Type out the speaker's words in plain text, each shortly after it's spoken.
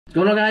What's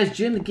going on, guys?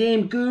 Jim the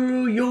Game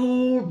Guru,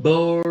 your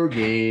board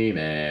game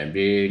and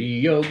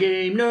video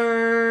game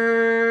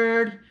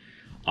nerd.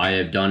 I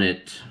have done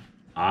it.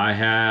 I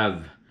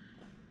have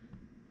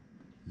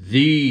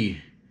the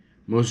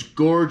most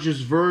gorgeous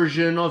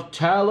version of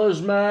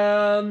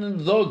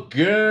Talisman, the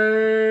game.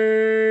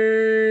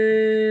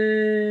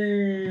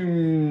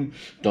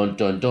 Dun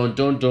dun dun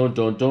dun dun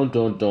dun dun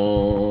dun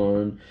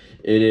dun.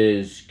 It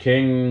is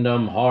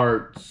Kingdom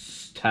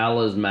Hearts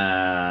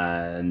Talisman.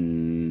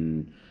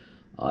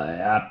 I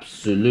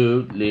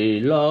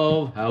absolutely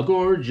love how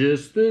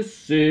gorgeous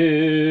this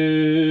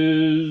is.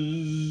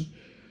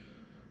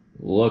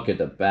 Look at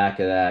the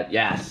back of that.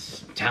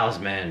 Yes,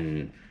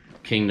 Talisman,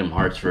 Kingdom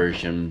Hearts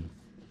version.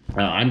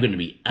 I'm going to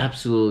be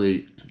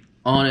absolutely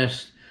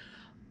honest.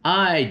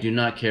 I do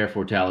not care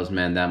for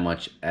Talisman that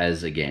much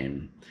as a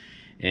game.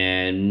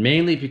 And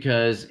mainly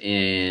because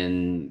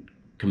in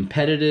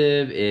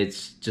competitive,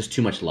 it's just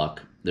too much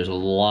luck. There's a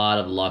lot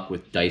of luck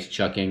with dice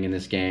chucking in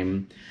this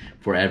game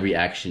for every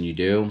action you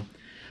do.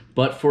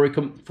 But for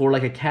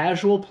like a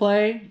casual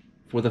play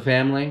with a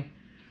family,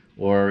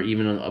 or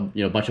even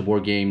a bunch of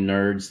board game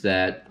nerds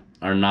that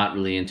are not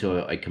really into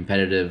a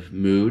competitive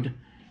mood,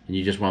 and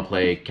you just want to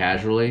play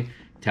casually,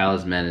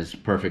 Talisman is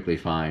perfectly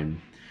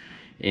fine.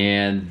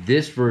 And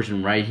this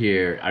version right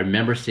here, I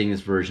remember seeing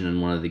this version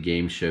in one of the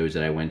game shows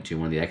that I went to,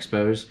 one of the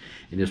expos,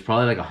 and it was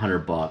probably like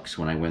 $100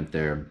 when I went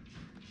there.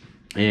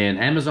 And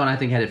Amazon, I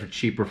think, had it for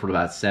cheaper for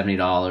about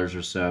 $70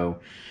 or so.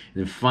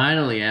 And then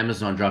finally,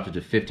 Amazon dropped it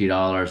to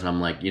 $50, and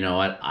I'm like, you know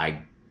what?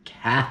 I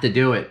have to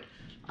do it.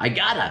 I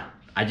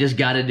just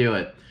gotta do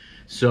it.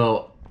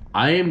 So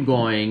I am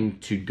going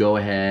to go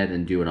ahead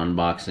and do an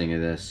unboxing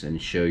of this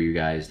and show you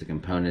guys the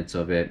components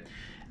of it.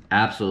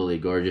 Absolutely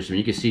gorgeous. I mean,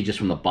 you can see just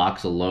from the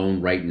box alone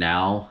right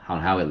now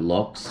how it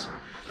looks.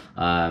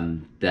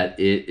 That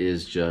it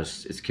is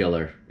just, it's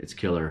killer. It's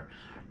killer.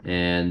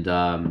 And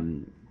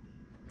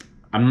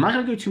I'm not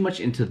going to go too much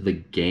into the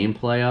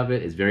gameplay of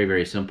it. It's very,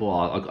 very simple.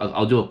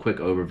 I'll do a quick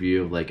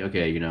overview of like,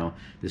 okay, you know,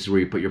 this is where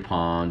you put your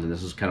pawns, and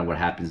this is kind of what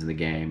happens in the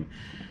game.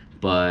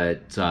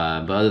 But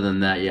other than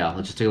that, yeah,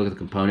 let's just take a look at the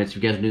components. If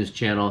you guys are new to this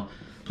channel,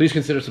 please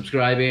consider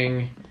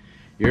subscribing.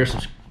 Your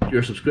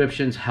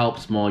subscriptions help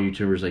small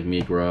YouTubers like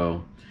me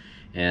grow.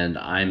 And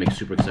I'm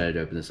super excited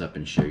to open this up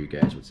and show you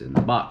guys what's in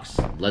the box.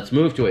 Let's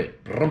move to it.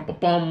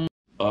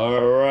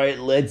 Alright,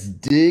 let's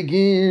dig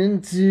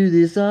into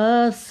this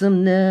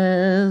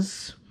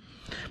awesomeness.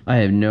 I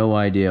have no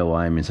idea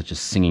why I'm in such a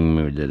singing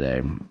mood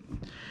today.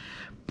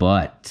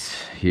 But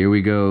here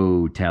we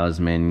go,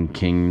 Talisman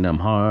Kingdom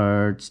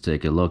Hearts.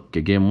 Take a look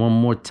again one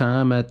more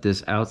time at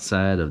this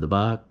outside of the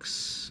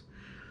box.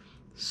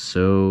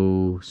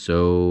 So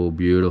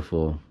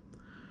beautiful.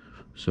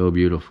 So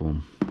beautiful.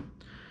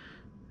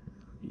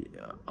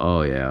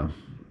 Oh yeah,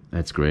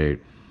 that's great.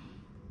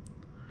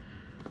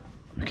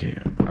 Okay,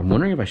 I'm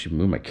wondering if I should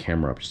move my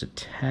camera up just a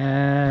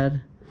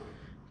tad.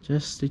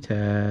 Just a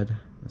tad.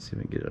 Let's see if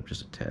I can get it up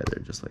just a tad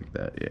there, just like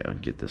that. Yeah,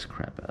 get this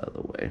crap out of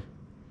the way.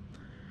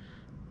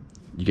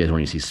 You guys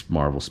want to see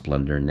Marvel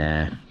Splendor?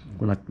 Nah,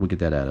 we'll get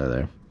that out of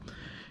there.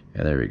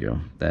 Yeah, there we go.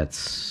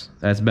 That's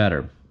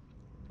better.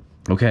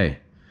 Okay,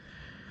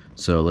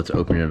 so let's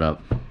open it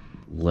up.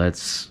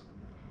 Let's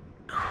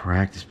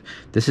crack this.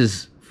 This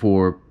is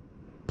for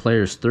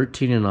players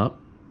 13 and up.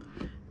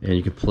 And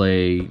you can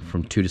play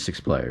from 2 to 6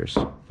 players,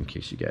 in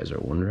case you guys are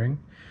wondering.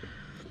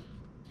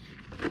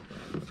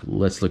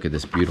 Let's look at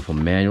this beautiful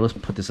manual. Let's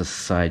put this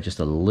aside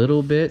just a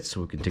little bit so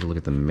we can take a look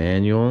at the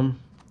manual.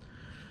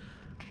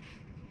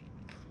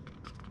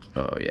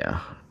 Oh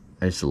yeah,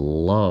 I just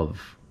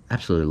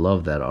absolutely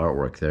love that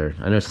artwork there.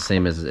 I know it's the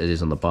same as it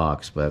is on the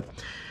box, but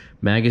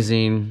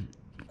magazine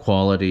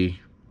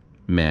quality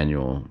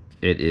manual.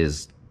 It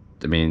is,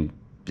 I mean,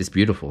 it's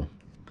beautiful.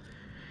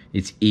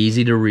 It's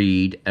easy to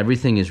read.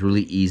 Everything is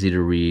really easy to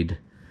read.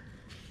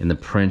 And the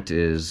print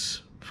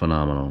is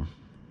phenomenal.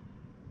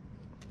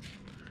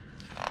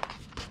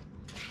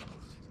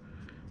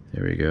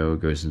 There we go.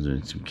 It goes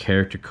into some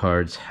character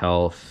cards,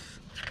 health,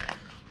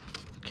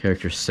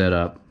 character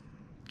setup,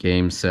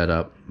 game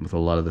setup with a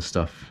lot of the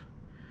stuff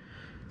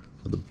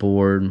for the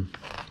board.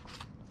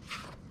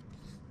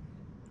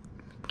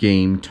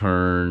 Game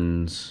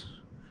turns,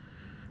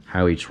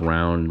 how each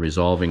round,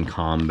 resolving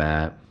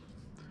combat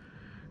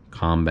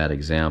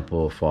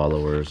example,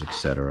 followers,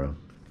 etc.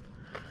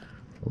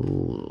 A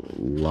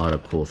lot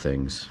of cool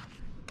things.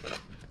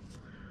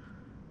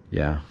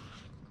 Yeah.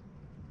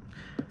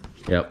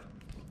 Yep.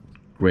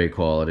 Great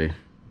quality.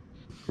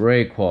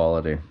 Great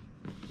quality.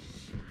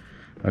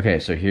 Okay,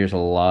 so here's a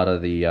lot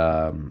of the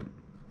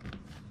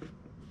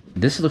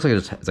this looks like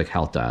it's like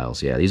health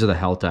dials. Yeah, these are the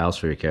health dials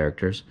for your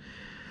characters.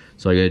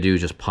 So all you gotta do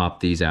is just pop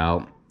these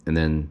out and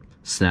then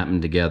snap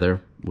them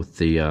together with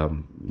the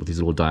with these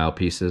little dial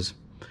pieces.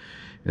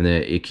 And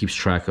then it keeps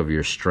track of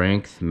your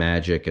strength,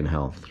 magic, and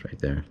health right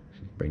there.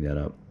 Bring that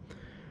up.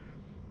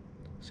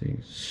 See,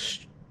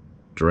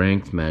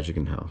 strength, magic,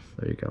 and health.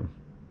 There you go.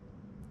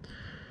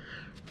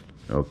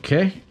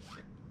 Okay.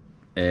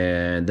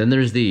 And then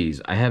there's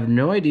these. I have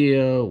no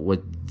idea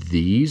what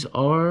these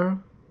are.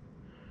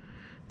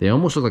 They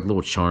almost look like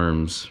little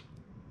charms,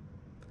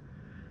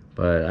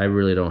 but I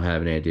really don't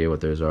have any idea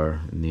what those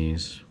are in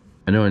these.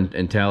 I know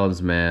in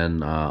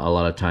Talisman, a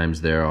lot of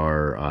times there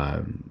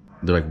are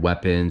they're like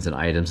weapons and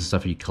items and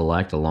stuff you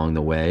collect along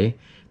the way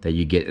that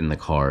you get in the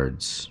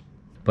cards.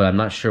 But I'm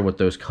not sure what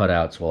those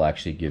cutouts will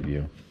actually give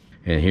you.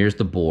 And here's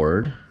the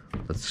board.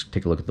 Let's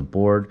take a look at the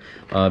board.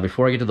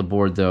 Before I get to the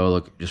board though,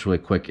 look just really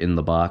quick in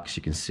the box,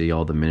 you can see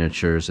all the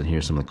miniatures and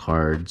here's some of the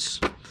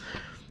cards.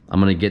 I'm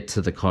gonna get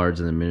to the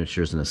cards and the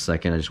miniatures in a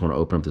second. I just wanna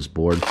open up this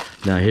board.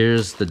 Now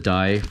here's the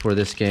die for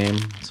this game.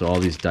 So all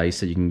these dice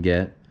that you can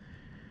get.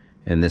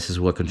 And this is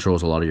what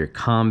controls a lot of your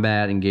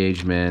combat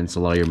engagements,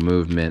 a lot of your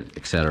movement,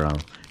 etc.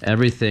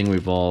 Everything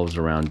revolves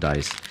around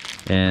dice.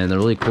 And the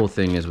really cool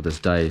thing is with this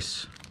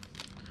dice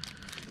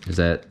is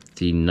that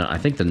I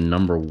think the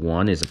number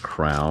 1 is a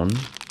crown.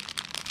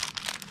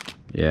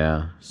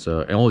 Yeah,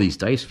 so, and all these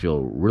dice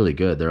feel really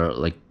good. They're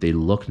like, they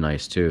look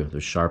nice too.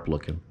 They're sharp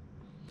looking.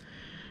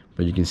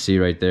 But you can see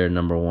right there,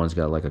 number 1's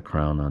got like a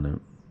crown on it.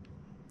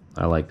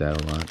 I like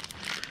that a lot.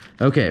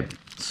 Okay,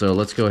 so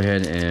let's go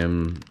ahead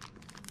and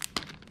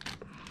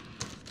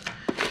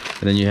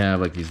then you have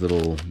like these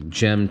little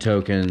gem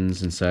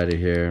tokens inside of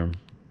here.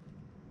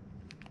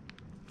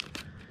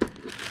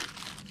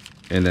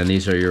 And then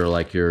these are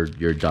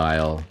your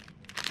dial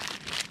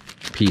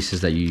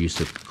pieces that you use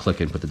to click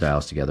and put the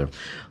dials together.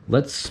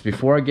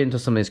 Before I get into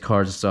some of these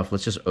cards and stuff,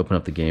 let's just open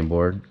up the game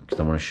board because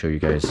I want to show you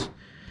guys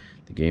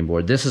the game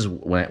board. This is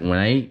when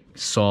I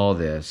saw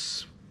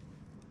this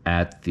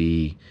at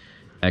the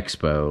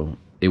expo,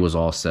 it was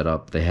all set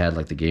up. They had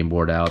like the game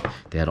board out,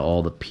 they had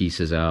all the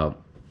pieces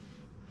out,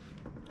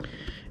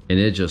 and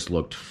it just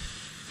looked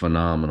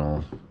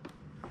phenomenal.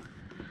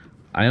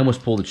 I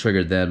almost pulled the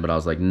trigger then, but I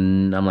was like,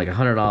 I'm like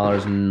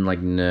 $100, and like,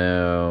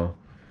 no.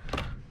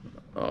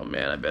 Oh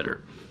man, I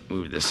better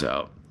move this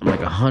out. I'm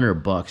like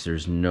 $100.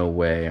 There's no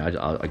way.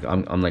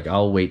 I'm like,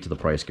 I'll wait till the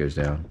price goes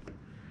down.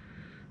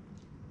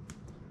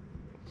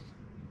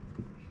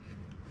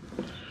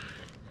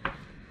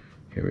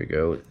 Here we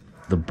go.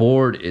 The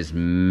board is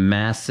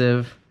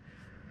massive.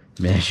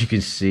 Man, as you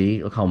can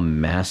see, look how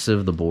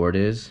massive the board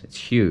is. It's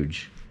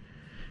huge.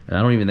 And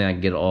I don't even think I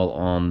can get it all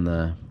on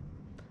the...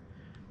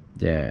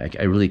 Yeah,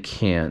 I really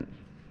can't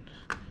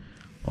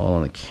all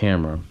on the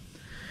camera.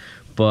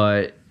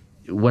 But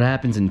what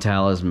happens in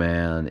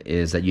Talisman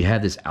is that you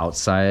have this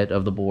outside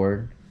of the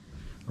board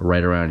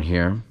right around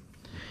here.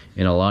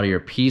 And a lot of your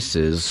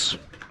pieces,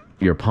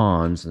 your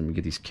pawns, and you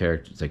get these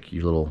characters, like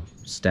your little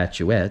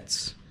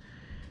statuettes,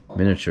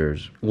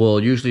 miniatures,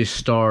 will usually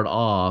start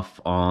off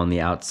on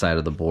the outside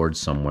of the board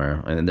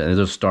somewhere. And there's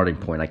a starting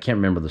point. I can't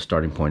remember the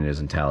starting point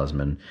is in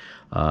Talisman.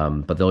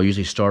 But they'll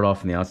usually start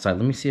off on the outside.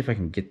 Let me see if I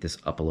can get this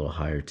up a little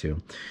higher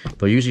too.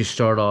 They'll usually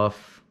start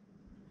off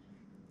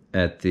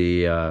at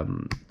the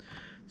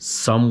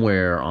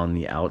somewhere on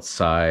the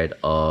outside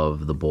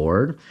of the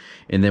board.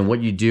 And then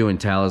what you do in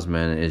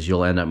Talisman is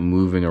you'll end up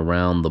moving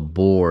around the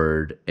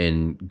board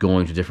and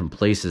going to different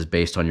places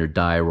based on your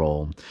die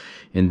roll.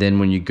 And then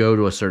when you go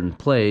to a certain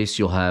place,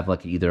 you'll have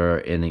like either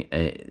an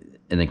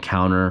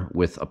encounter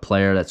with a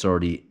player that's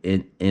already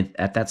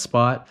at that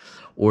spot,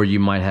 or you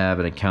might have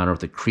an encounter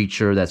with a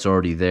creature that's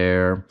already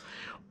there,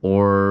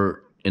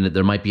 or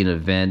there might be an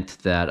event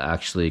that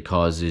actually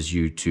causes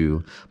you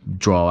to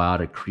draw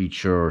out a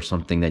creature or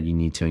something that you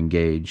need to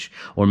engage,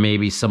 or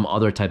maybe some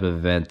other type of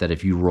event that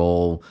if you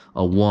roll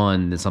a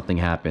 1, then something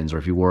happens, or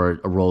if you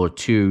roll a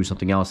 2,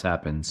 something else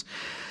happens.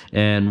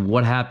 And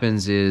what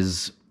happens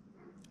is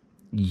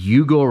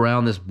you go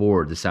around this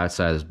board, this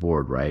outside of this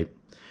board, right?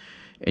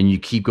 And you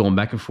keep going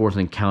back and forth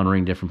and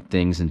encountering different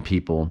things and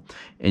people.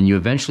 And you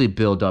eventually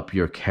build up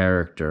your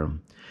character.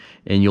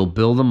 And you'll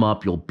build them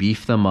up, you'll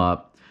beef them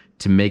up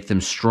to make them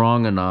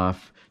strong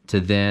enough to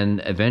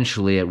then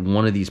eventually at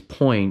one of these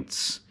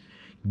points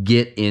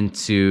get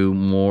into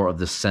more of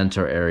the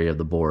center area of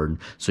the board.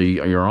 So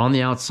you're on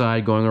the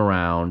outside going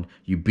around,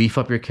 you beef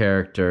up your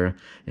character,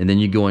 and then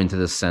you go into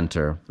the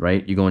center,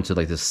 right? You go into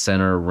like the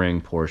center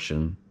ring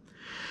portion.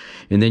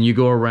 And then you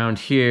go around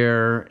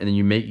here, and then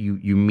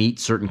you meet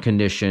certain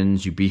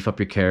conditions, you beef up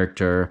your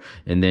character,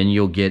 and then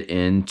you'll get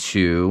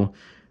into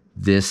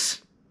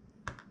this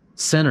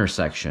center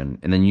section.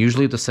 And then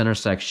usually at the center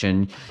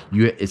section,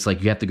 it's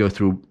like you have to go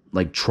through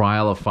like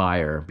trial of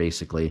fire,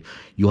 basically.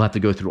 You'll have to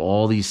go through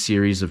all these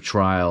series of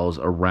trials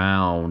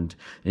around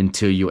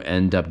until you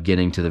end up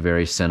getting to the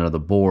very center of the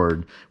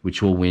board,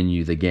 which will win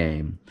you the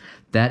game.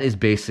 That is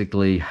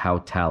basically how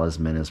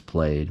Talisman is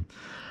played.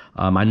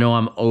 I know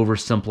I'm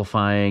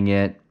oversimplifying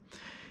it,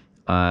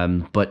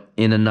 but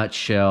in a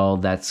nutshell,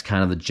 that's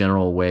kind of the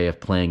general way of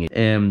playing it.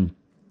 And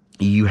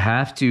you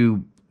have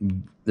to,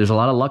 there's a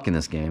lot of luck in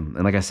this game.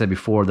 And like I said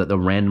before, that the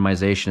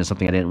randomization is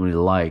something I didn't really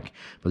like,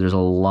 but there's a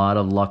lot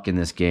of luck in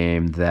this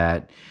game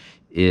that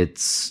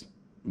it's,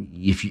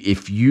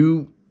 if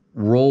you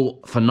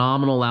roll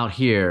phenomenal out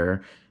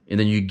here, and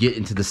then you get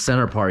into the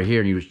center part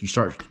here and you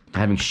start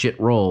having shit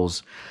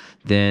rolls,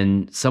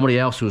 then somebody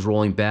else who was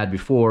rolling bad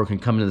before can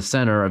come into the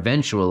center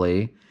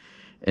eventually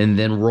and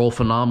then roll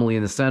phenomenally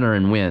in the center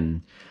and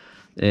win.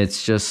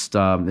 It's just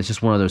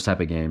one of those type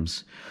of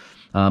games.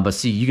 But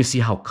see, you can see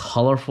how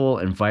colorful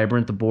and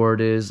vibrant the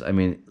board is. I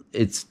mean,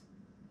 it's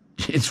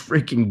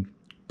freaking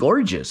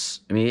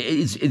gorgeous. I mean,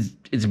 it's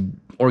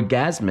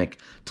orgasmic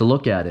to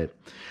look at it.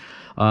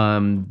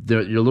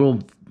 Your little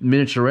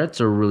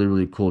miniaturettes are really,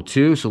 really cool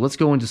too. So let's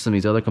go into some of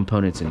these other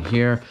components in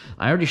here.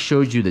 I already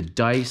showed you the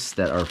dice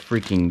that are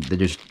freaking,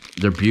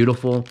 they're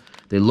beautiful.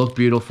 They look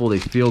beautiful. They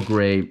feel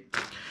great.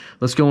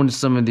 Let's go into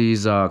some of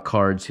these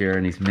cards here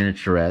and these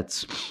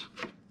miniaturettes.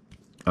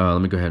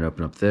 Let me go ahead and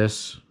open up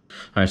this.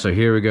 All right, so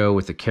here we go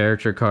with the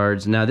character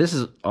cards. Now this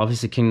is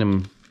obviously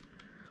Kingdom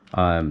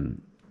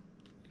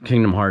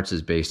Hearts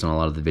is based on a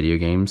lot of the video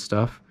game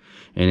stuff,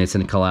 and it's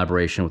in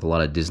collaboration with a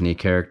lot of Disney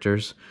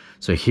characters.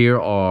 So here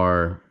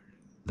are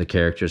the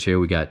characters. Here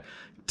we got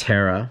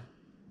Terra.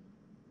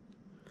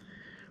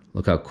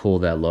 Look how cool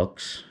that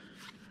looks.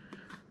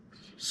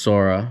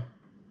 Sora.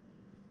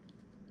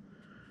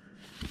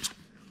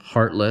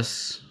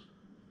 Heartless.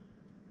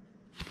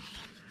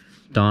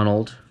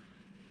 Donald.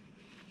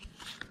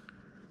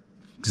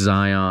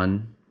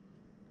 Zion.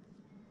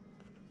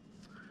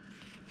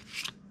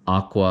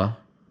 Aqua.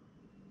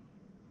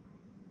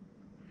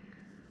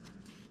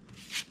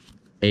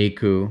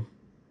 Aku.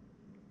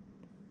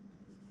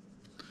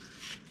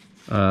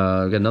 We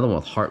got another one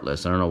with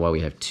Heartless. I don't know why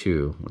we have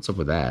two. What's up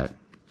with that?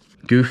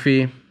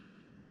 Goofy. And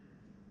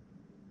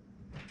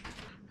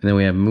then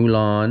we have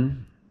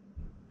Mulan.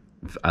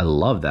 I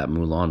love that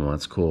Mulan one.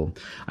 It's cool.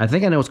 I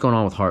think I know what's going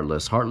on with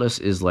Heartless. Heartless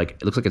is like,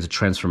 it looks like it's a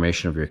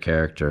transformation of your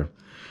character.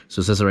 So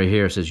it says right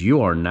here, it says,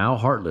 you are now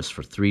Heartless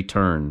for 3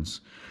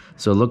 turns.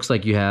 So it looks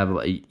like you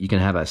can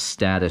have a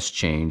status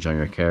change on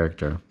your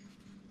character.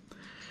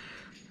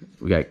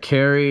 We got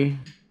Carrie.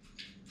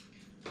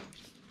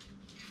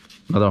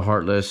 Another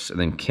Heartless, and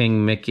then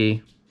King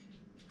Mickey,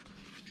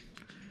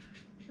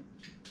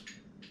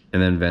 and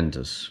then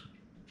Ventus.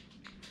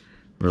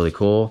 Really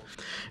cool.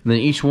 And then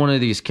each one of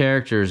these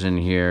characters in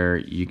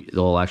here,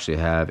 they'll actually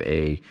have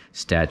a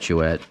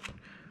statuette,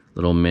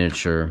 little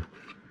miniature,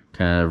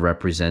 kind of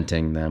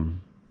representing them.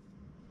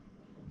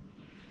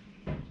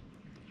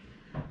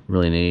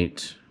 Really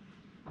neat.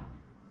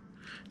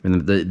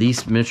 And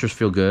these miniatures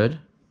feel good.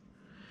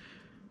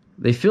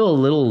 They feel a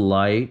little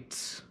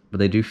light, but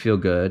they do feel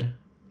good.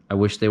 I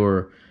wish they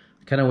were,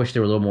 a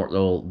little more,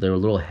 they were a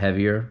little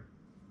heavier.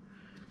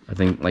 I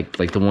think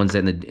like the ones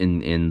in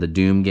the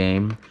Doom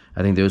game.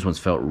 I think those ones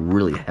felt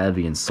really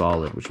heavy and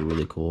solid, which are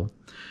really cool.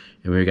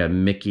 And we got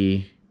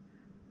Mickey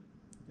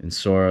and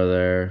Sora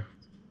there.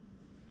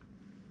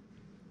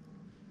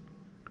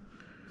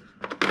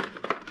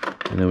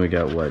 And then we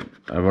got what?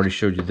 I've already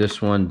showed you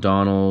this one,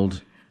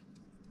 Donald.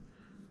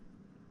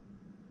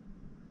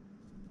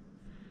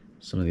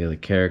 Some of the other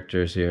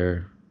characters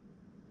here.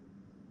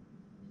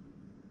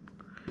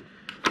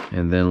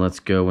 And then let's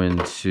go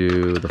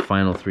into the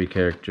final 3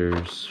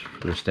 characters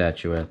for the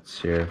statuettes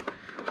here.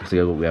 We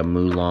have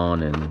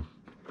Mulan and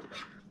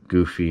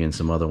Goofy and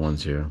some other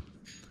ones here.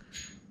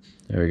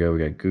 There we go. We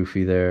got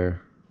Goofy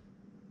there.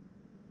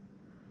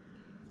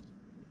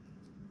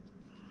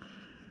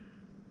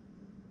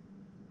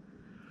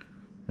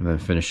 And then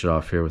finish it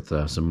off here with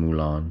some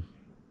Mulan.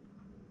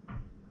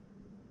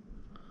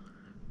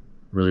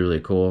 Really, really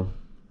cool.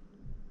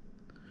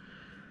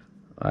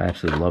 I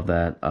absolutely love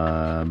that.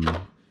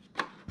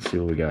 Let's see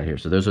what we got here.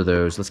 So those are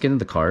those. Let's get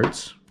into the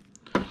cards.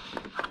 I'm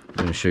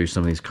going to show you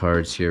some of these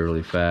cards here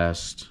really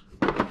fast.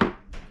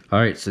 All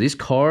right, so these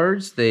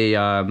cards, they've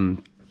got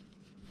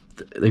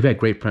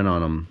great print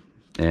on them,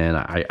 and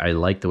I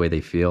like the way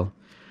they feel.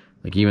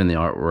 Like even the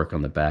artwork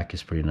on the back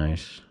is pretty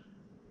nice.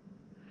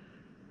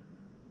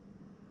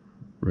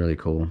 Really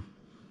cool.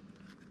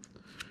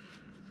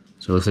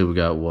 So it looks like we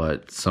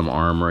got some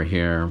armor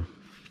here.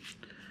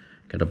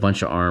 Got a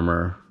bunch of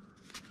armor.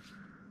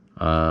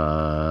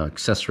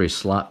 Accessory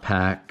slot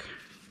pack.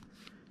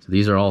 So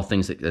these are all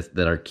things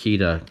that are key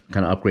to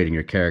kind of upgrading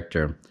your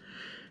character.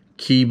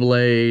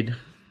 Keyblade.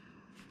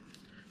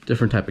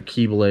 Different type of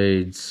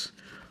keyblades.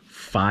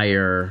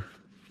 Fire.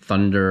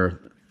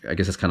 Thunder. I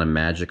guess that's kind of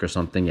magic or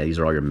something. Yeah, these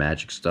are all your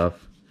magic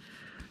stuff.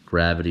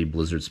 Gravity,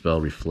 Blizzard Spell,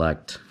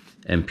 Reflect,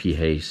 MP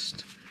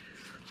Haste.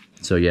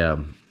 So yeah.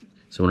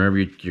 So whenever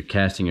you're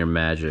casting your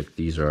magic,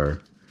 those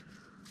are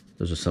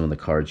some of the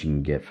cards you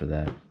can get for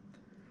that.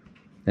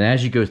 And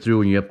as you go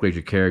through and you upgrade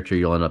your character,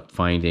 you'll end up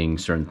finding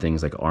certain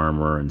things like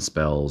armor and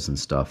spells and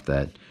stuff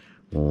that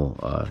will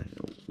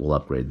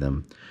upgrade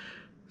them.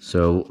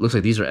 So it looks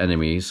like these are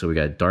enemies. So we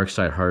got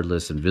Darkside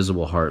Heartless,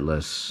 Invisible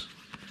Heartless.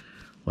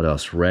 What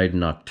else? Red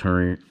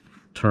Nocturne,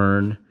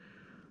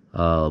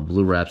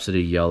 Blue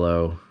Rhapsody,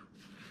 Yellow.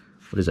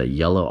 What is that?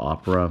 Yellow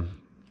Opera,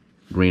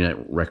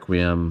 Green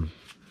Requiem.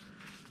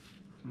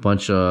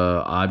 Bunch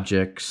of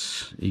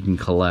objects you can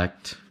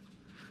collect.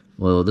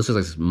 Well, this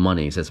looks like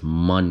money. It says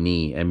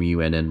money,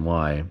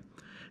 M-U-N-N-Y.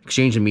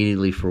 Exchange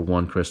immediately for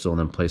 1 crystal and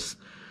then place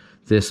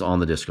this on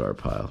the discard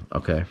pile.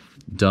 Okay.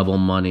 Double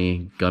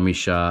money, Gummy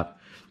Shop,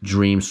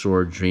 Dream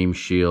Sword, Dream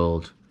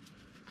Shield.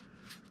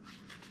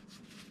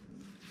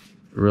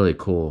 Really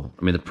cool.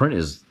 I mean, the print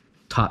is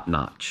top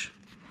notch.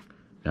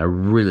 I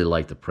really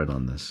like the print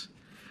on this.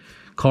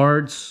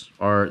 Cards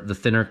are the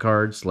thinner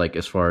cards, like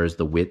as far as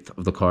the width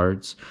of the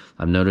cards.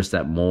 I've noticed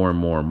that more and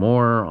more and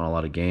more on a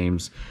lot of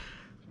games.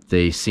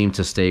 They seem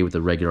to stay with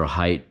the regular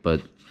height,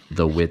 but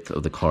the width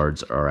of the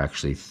cards are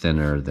actually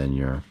thinner than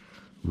your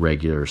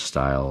regular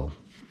style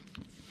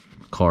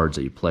cards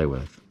that you play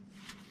with.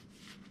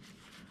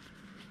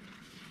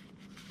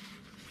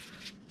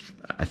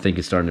 I think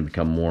it's starting to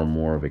become more and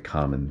more of a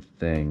common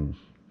thing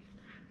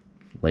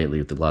lately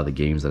with a lot of the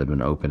games that have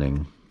been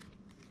opening.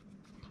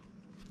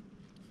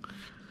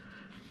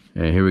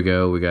 And here we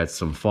go. We got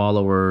some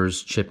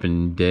followers: Chip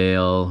and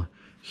Dale,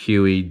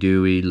 Huey,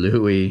 Dewey,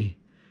 Louie,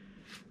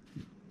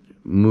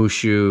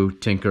 Mushu,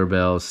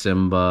 Tinkerbell,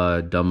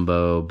 Simba,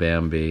 Dumbo,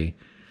 Bambi,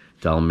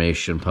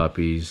 Dalmatian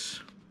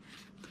puppies.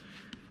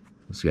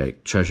 Let's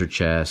get treasure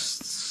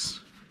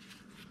chests.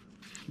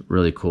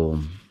 Really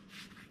cool.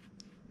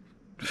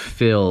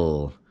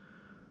 Phil,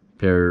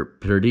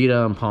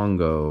 Perdita and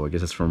Pongo. I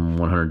guess that's from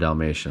 100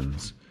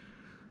 Dalmatians.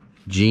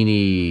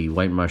 Genie,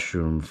 White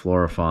Mushroom,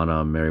 Flora,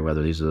 Fauna,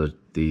 Merryweather. These are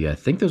the I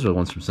think those are the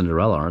ones from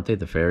Cinderella, aren't they?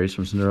 The fairies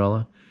from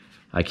Cinderella?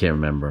 I can't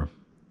remember.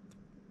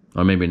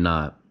 Or maybe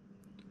not.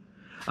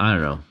 I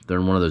don't know. They're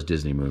in one of those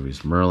Disney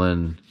movies.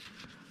 Merlin,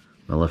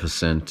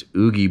 Maleficent,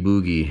 Oogie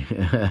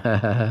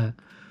Boogie.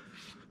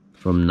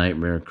 From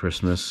Nightmare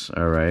Christmas.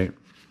 All right.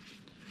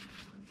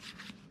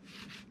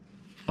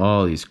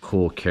 All these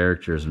cool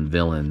characters and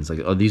villains.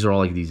 Like, oh, these are all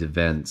like these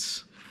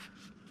events.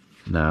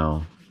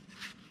 Now,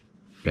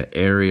 got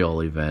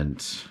Ariel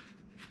event.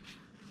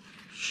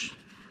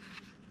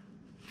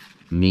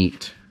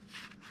 Meat.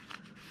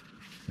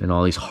 And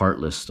all these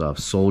Heartless stuff.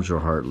 Soldier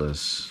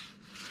Heartless.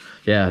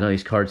 Yeah, no,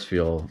 these cards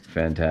feel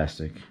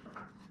fantastic.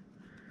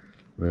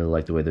 Really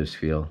like the way those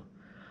feel.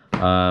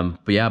 But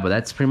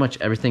that's pretty much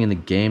everything in the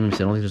game. I don't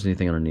think there's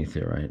anything underneath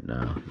here right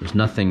now. There's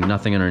nothing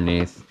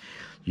underneath.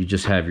 You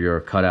just have your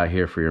cutout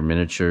here for your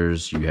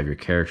miniatures. You have your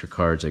character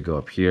cards that go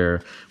up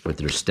here with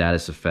their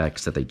status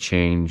effects that they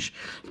change.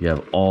 You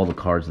have all the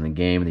cards in the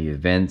game, the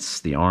events,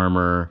 the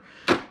armor,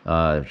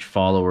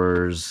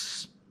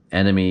 followers,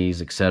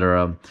 enemies,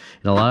 etc. And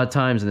a lot of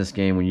times in this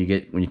game, when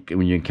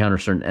you encounter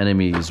certain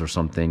enemies or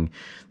something,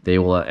 they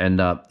will end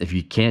up, if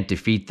you can't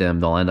defeat them,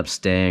 they'll end up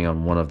staying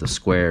on one of the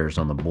squares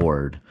on the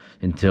board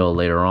until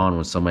later on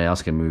when somebody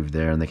else can move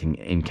there and they can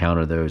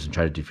encounter those and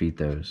try to defeat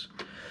those.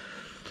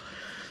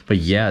 But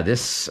yeah,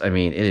 this, I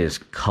mean, it is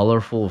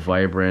colorful,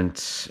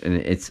 vibrant, and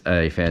it's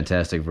a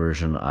fantastic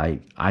version. I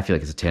feel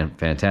like it's a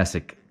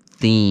fantastic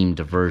themed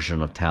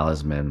version of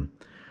Talisman.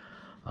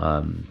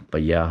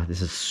 But yeah,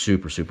 this is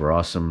super, super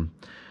awesome.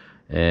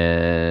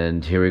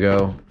 And here we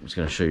go. I'm just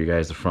going to show you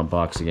guys the front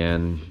box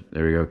again.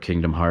 There we go.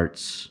 Kingdom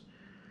Hearts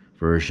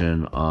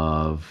version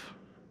of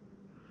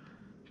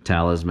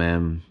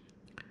Talisman.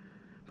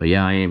 But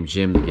yeah, I am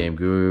Jim, the Game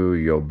Guru,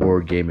 your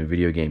board game and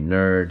video game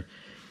nerd.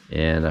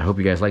 And I hope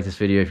you guys like this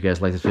video. If you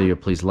guys like this video,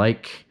 please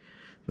like.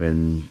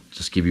 And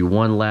just give you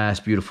one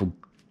last beautiful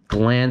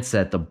glance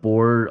at the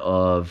board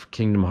of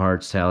Kingdom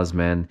Hearts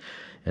Talisman.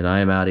 And I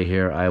am out of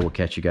here. I will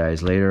catch you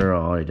guys later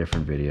on a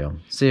different video.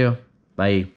 See you. Bye.